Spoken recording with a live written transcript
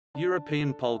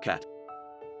European polecat.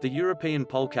 The European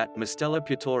polecat Mustela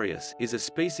putorius is a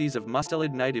species of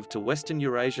mustelid native to western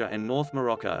Eurasia and North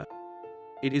Morocco.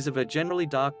 It is of a generally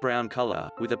dark brown color,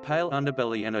 with a pale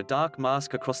underbelly and a dark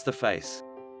mask across the face.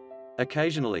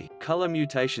 Occasionally, color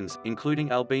mutations,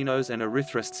 including albinos and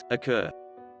erythrists, occur.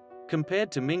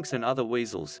 Compared to minks and other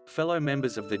weasels, fellow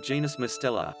members of the genus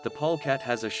Mustela, the polecat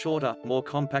has a shorter, more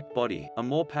compact body, a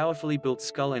more powerfully built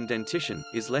skull and dentition,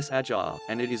 is less agile,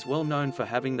 and it is well known for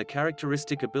having the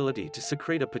characteristic ability to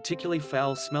secrete a particularly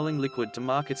foul-smelling liquid to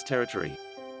mark its territory.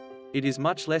 It is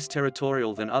much less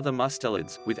territorial than other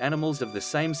mustelids, with animals of the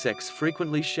same sex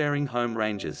frequently sharing home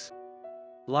ranges.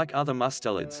 Like other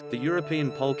mustelids, the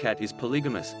European polecat is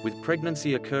polygamous, with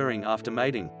pregnancy occurring after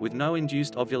mating, with no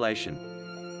induced ovulation.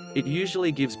 It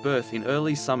usually gives birth in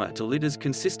early summer to litters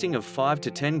consisting of 5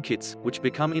 to 10 kits, which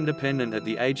become independent at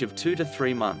the age of 2 to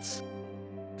 3 months.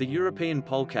 The European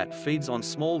polecat feeds on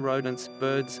small rodents,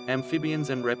 birds, amphibians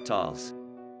and reptiles.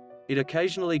 It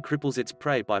occasionally cripples its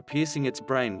prey by piercing its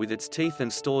brain with its teeth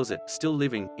and stores it, still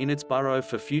living, in its burrow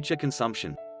for future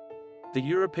consumption. The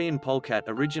European polecat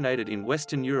originated in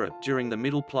Western Europe during the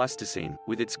Middle Pleistocene,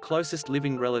 with its closest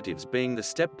living relatives being the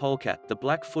steppe polecat, the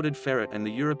black-footed ferret and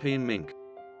the European mink.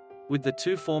 With the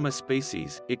two former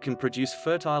species, it can produce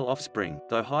fertile offspring,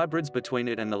 though hybrids between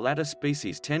it and the latter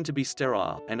species tend to be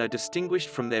sterile, and are distinguished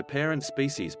from their parent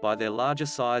species by their larger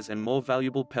size and more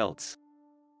valuable pelts.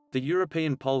 The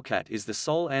European polecat is the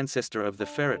sole ancestor of the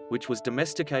ferret, which was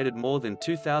domesticated more than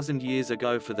 2,000 years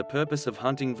ago for the purpose of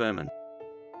hunting vermin.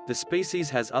 The species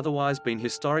has otherwise been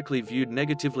historically viewed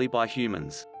negatively by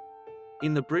humans.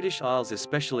 In the British Isles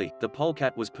especially, the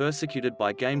polecat was persecuted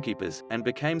by gamekeepers, and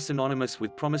became synonymous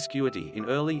with promiscuity in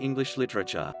early English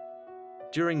literature.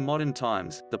 During modern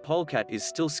times, the polecat is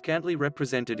still scantily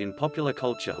represented in popular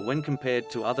culture when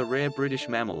compared to other rare British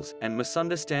mammals, and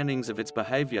misunderstandings of its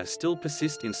behavior still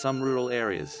persist in some rural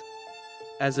areas.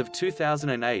 As of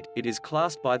 2008, it is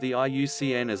classed by the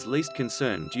IUCN as least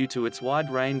concern due to its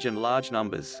wide range and large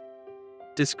numbers.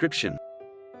 Description: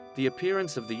 the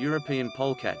appearance of the European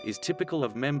polecat is typical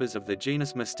of members of the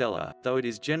genus Mustela, though it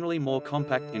is generally more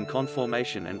compact in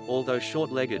conformation and, although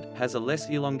short-legged, has a less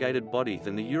elongated body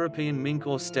than the European mink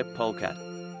or steppe polecat.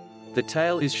 The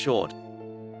tail is short.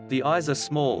 The eyes are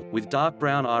small, with dark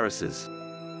brown irises.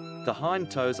 The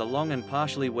hind toes are long and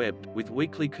partially webbed, with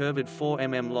weakly curved 4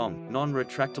 mm long,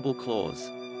 non-retractable claws.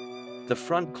 The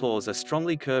front claws are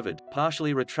strongly curved,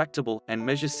 partially retractable, and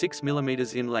measure 6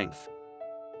 mm in length.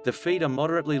 The feet are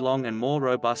moderately long and more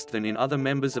robust than in other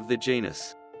members of the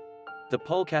genus. The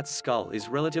polecat's skull is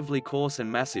relatively coarse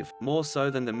and massive, more so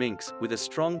than the mink's, with a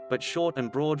strong, but short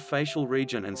and broad facial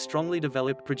region and strongly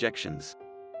developed projections.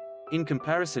 In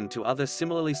comparison to other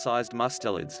similarly sized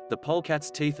mustelids, the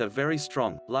polecat's teeth are very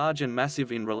strong, large and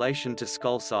massive in relation to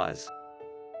skull size.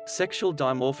 Sexual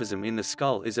dimorphism in the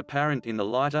skull is apparent in the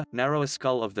lighter, narrower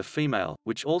skull of the female,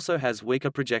 which also has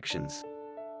weaker projections.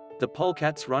 The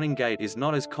polecat's running gait is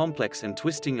not as complex and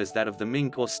twisting as that of the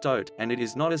mink or stoat, and it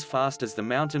is not as fast as the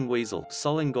mountain weasel,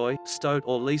 solingoi, stoat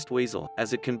or least weasel,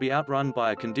 as it can be outrun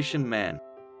by a conditioned man.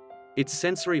 Its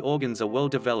sensory organs are well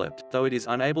developed, though it is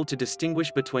unable to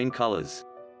distinguish between colors.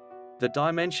 The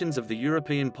dimensions of the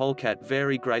European polecat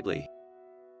vary greatly.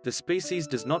 The species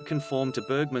does not conform to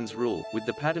Bergmann's rule, with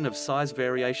the pattern of size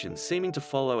variation seeming to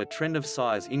follow a trend of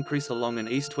size increase along an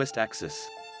east-west axis.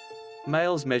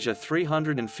 Males measure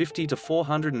 350 to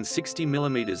 460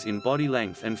 mm in body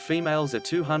length and females are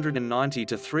 290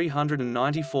 to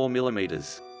 394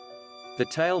 mm. The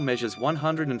tail measures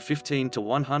 115 to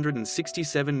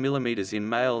 167 mm in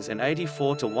males and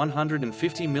 84 to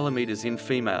 150 mm in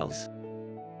females.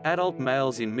 Adult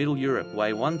males in Middle Europe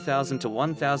weigh 1,000 to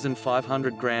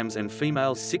 1,500 grams and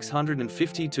females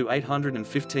 650 to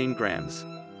 815 grams.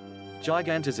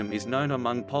 Gigantism is known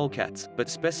among polecats, but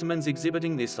specimens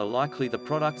exhibiting this are likely the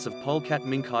products of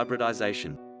polecat-mink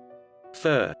hybridization.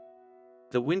 Fur.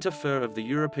 The winter fur of the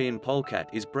European polecat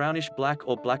is brownish-black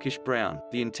or blackish-brown,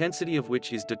 the intensity of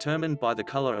which is determined by the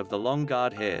color of the long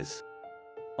guard hairs.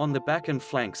 On the back and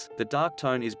flanks, the dark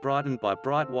tone is brightened by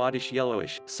bright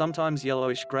whitish-yellowish, sometimes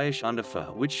yellowish-grayish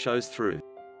underfur which shows through.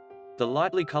 The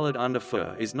lightly colored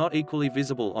underfur is not equally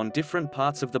visible on different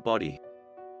parts of the body.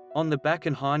 On the back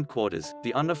and hindquarters,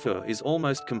 the underfur is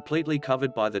almost completely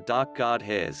covered by the dark guard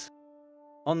hairs.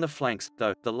 On the flanks,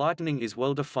 though, the lightening is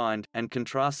well defined, and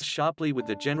contrasts sharply with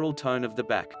the general tone of the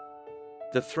back.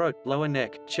 The throat, lower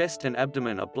neck, chest and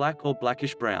abdomen are black or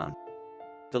blackish-brown.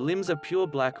 The limbs are pure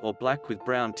black or black with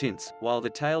brown tints, while the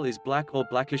tail is black or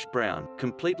blackish-brown,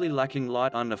 completely lacking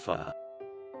light underfur.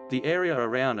 The area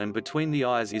around and between the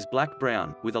eyes is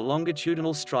black-brown, with a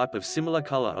longitudinal stripe of similar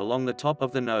color along the top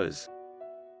of the nose.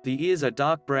 The ears are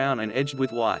dark brown and edged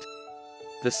with white.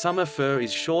 The summer fur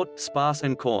is short, sparse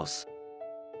and coarse.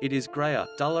 It is grayer,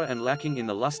 duller and lacking in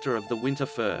the luster of the winter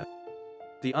fur.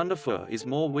 The underfur is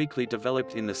more weakly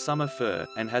developed in the summer fur,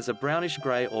 and has a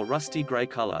brownish-gray or rusty gray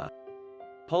color.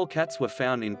 Polecats were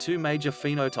found in two major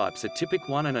phenotypes, a typic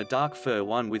one and a dark fur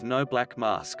one with no black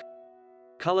mask.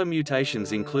 Color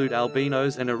mutations include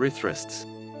albinos and erythrists.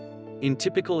 In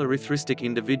typical erythristic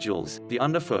individuals, the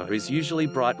underfur is usually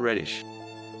bright reddish.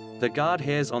 The guard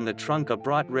hairs on the trunk are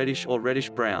bright reddish or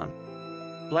reddish-brown.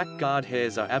 Black guard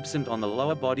hairs are absent on the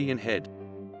lower body and head.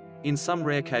 In some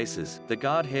rare cases, the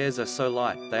guard hairs are so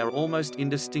light, they are almost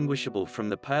indistinguishable from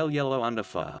the pale yellow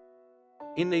underfur.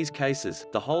 In these cases,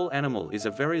 the whole animal is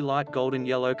a very light golden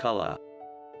yellow color.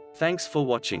 Thanks for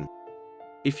watching.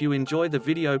 If you enjoy the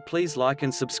video, please like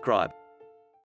and subscribe.